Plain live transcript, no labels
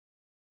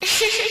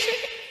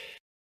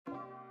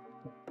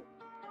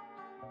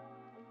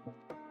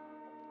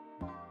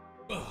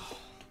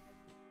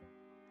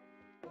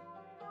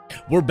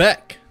We're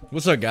back.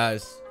 What's up,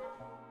 guys?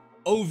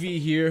 OV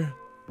here,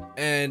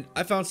 and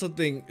I found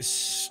something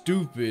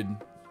stupid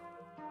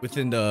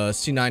within the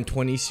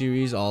C920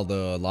 series, all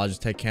the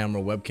Logitech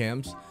camera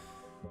webcams.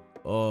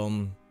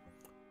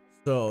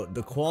 So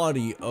the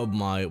quality of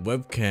my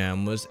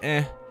webcam was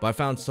but I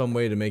found some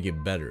way to make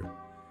it better,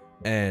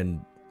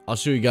 and I'll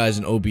show you guys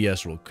in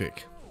OBS real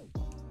quick.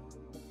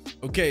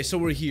 Okay, so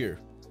we're here.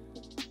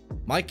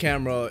 My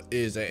camera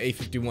is a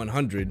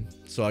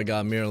A5100, so I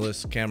got a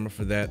mirrorless camera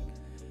for that.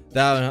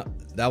 That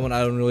one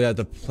I don't really have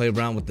to play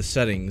around with the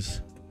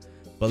settings.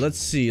 But let's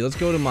see. Let's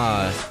go to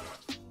my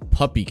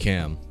puppy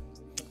cam.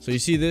 So you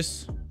see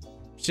this?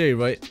 See,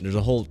 right? There's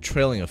a whole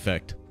trailing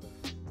effect.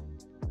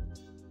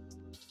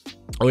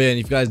 Oh yeah, and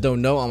if you guys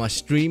don't know, on my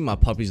stream, my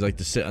puppies like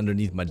to sit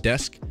underneath my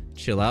desk,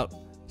 chill out.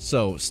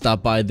 So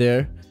stop by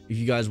there if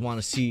you guys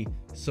want to see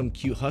some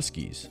cute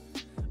huskies.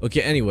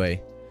 Okay,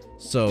 anyway.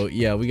 So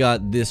yeah, we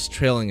got this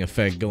trailing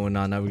effect going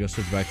on. Now we're gonna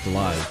switch back to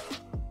live.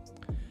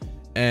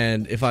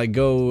 And if I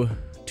go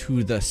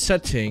to the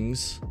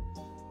settings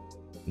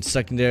in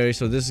secondary,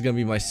 so this is gonna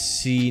be my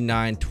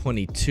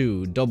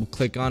C920. Double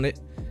click on it,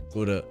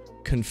 go to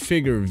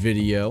configure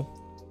video,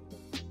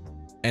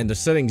 and the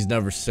settings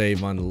never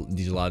save on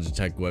these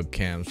Logitech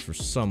webcams for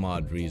some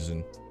odd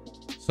reason.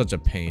 Such a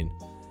pain.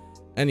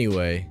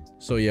 Anyway,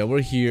 so yeah,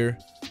 we're here.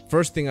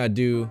 First thing I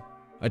do,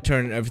 I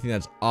turn everything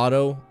that's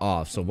auto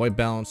off. So white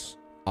balance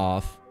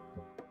off.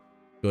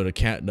 Go to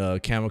the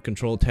camera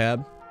control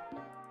tab.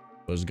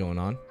 What's going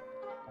on?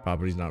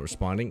 Properties not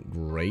responding.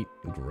 Great.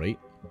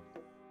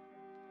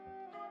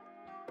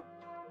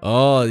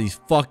 Oh, these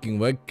fucking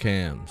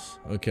webcams.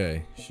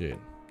 Okay, shit.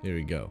 Here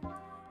we go.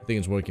 I think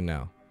it's working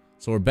now.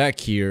 So we're back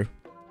here.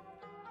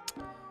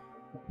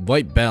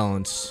 White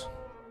balance.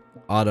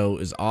 Auto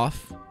is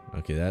off.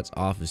 Okay, that's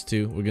off as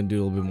too. We're gonna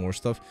do a little bit more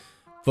stuff.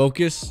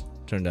 Focus.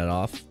 Turn that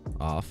off.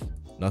 Off.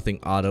 Nothing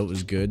auto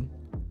is good.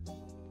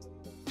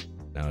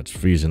 Now it's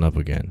freezing up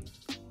again.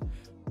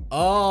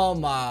 Oh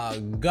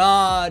my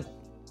god.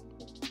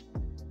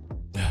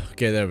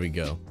 Okay, there we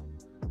go.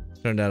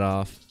 Turn that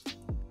off.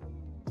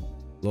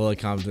 Low light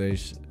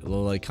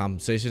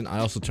compensation. I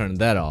also turned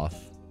that off.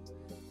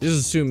 This is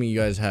assuming you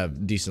guys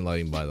have decent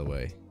lighting, by the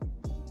way.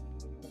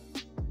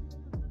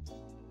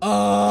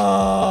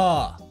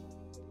 Ah!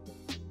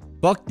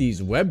 Fuck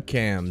these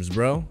webcams,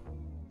 bro.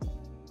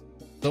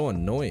 So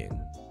annoying.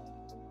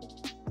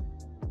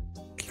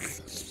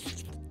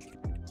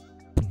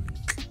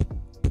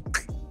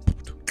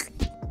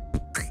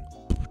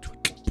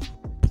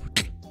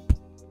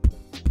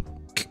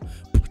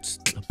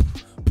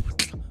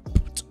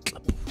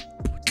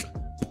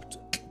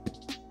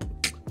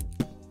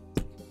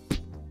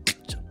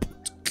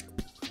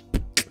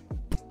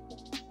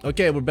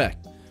 Okay, we're back.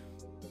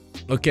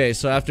 Okay,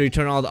 so after you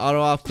turn all the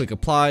auto off, click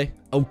apply.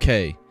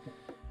 Okay.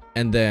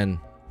 And then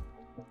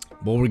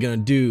what we're gonna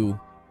do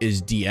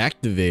is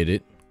deactivate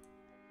it.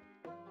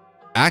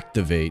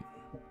 Activate.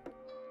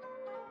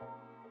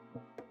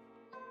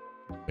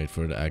 Wait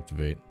for it to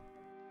activate.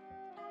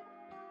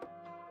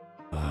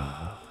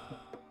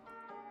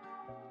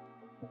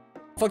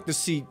 Fuck the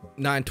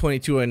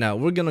C922 right now.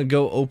 We're gonna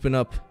go open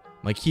up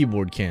my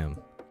keyboard cam.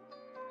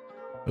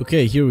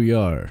 Okay, here we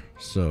are.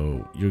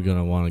 So you're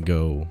gonna want to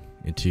go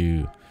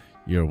into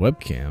your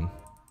webcam,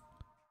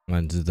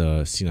 onto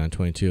the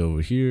C922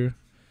 over here.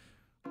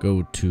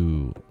 Go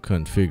to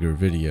configure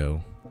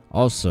video.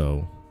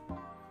 Also,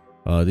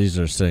 these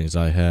are settings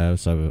I have.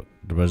 So I have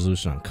the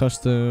resolution on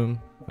custom,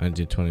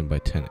 1920 by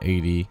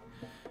 1080.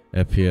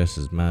 FPS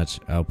is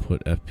match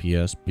output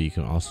FPS, but you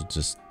can also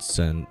just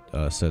set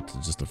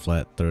to just a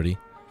flat 30.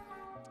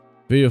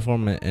 Video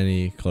format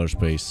any, color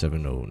space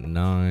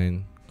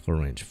 709. Color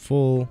range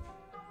full,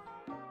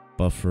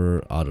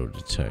 buffer auto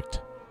detect.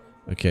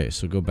 Okay,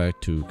 so go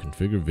back to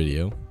configure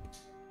video,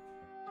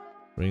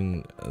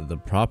 bring the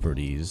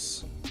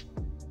properties,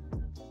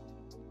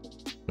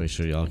 make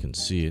sure y'all can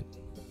see it.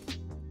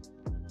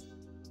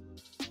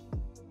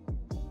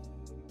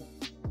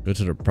 Go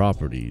to the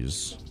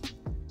properties,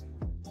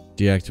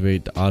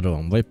 deactivate the auto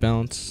on white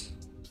balance,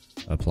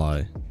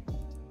 apply.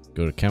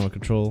 Go to camera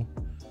control,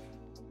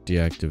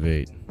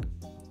 deactivate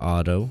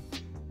auto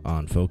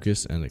on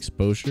focus and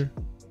exposure,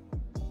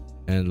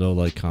 and low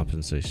light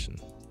compensation.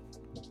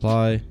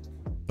 Apply.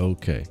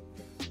 Okay.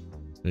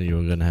 Then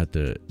you're gonna have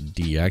to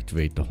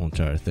deactivate the whole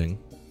entire thing.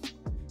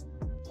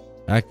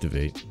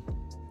 Activate.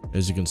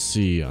 As you can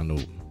see on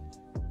the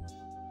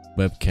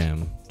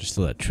webcam, just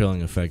still that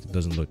trailing effect. It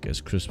doesn't look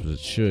as crisp as it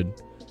should.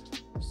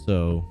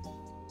 So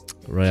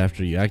right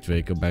after you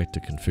activate, go back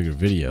to configure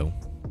video.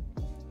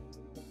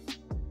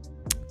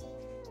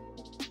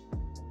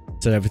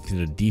 Set everything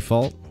to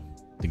default.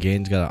 The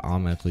gain's gotta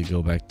automatically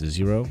go back to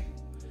 0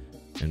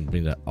 and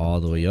bring that all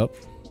the way up.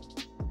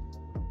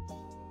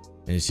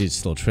 And you see it's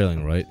still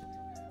trailing, right?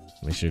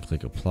 Make sure you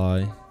click apply.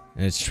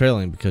 And it's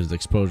trailing because the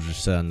exposure is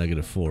set on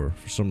 -4.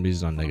 For some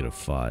reason on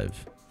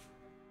 -5.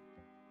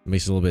 It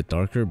makes it a little bit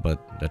darker,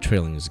 but that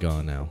trailing is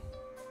gone now.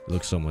 It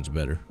looks so much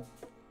better.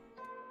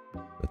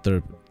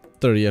 The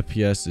 30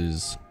 FPS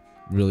is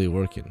really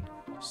working.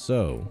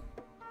 So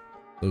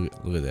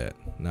Look at that.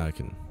 Now I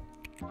can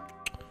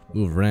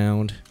move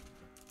around.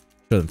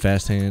 Show them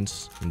fast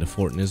hands into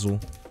Fort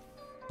Nizzle.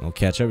 I'll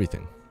catch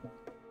everything.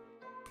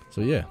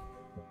 So yeah.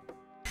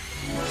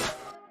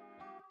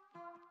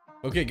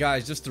 Okay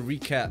guys, just to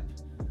recap.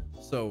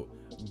 So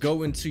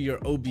go into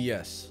your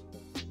OBS.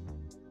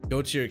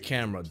 Go to your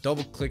camera.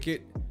 Double click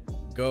it.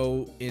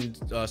 Go in.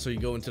 So you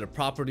go into the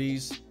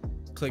properties.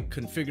 Click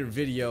configure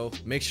video.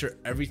 Make sure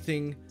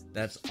everything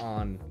that's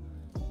on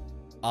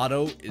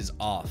auto is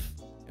off.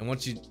 And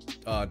once you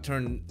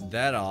turn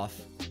that off,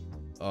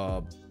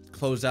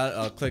 close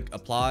out, click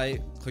apply,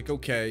 click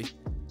OK,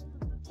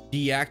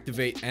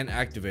 deactivate and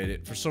activate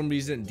it. For some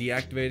reason,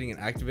 deactivating and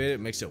activate it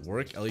makes it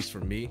work, at least for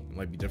me. It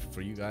might be different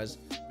for you guys.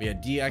 But yeah,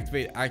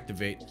 deactivate,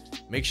 activate.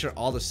 Make sure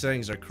all the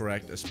settings are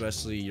correct,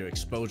 especially your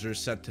exposure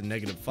set to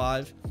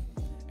 -5,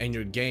 and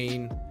your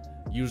gain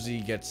usually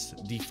gets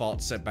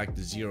default set back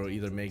to 0.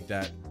 Either make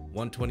that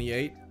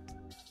 128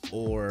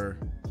 or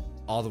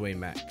all the way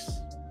max.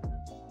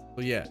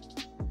 So yeah,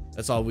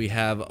 that's all we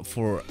have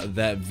for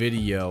that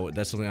video.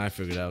 That's something I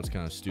figured out. It's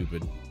kind of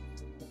stupid.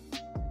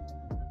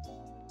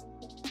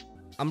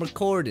 I'm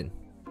recording.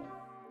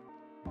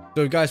 So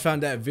if you guys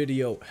found that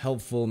video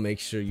helpful, make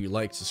sure you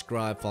like,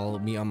 subscribe, follow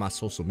me on my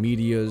social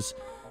medias,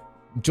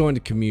 join the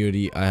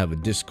community. I have a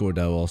Discord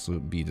that will also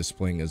be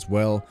displaying as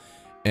well.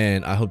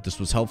 And I hope this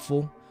was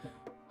helpful,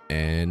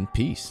 and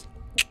peace.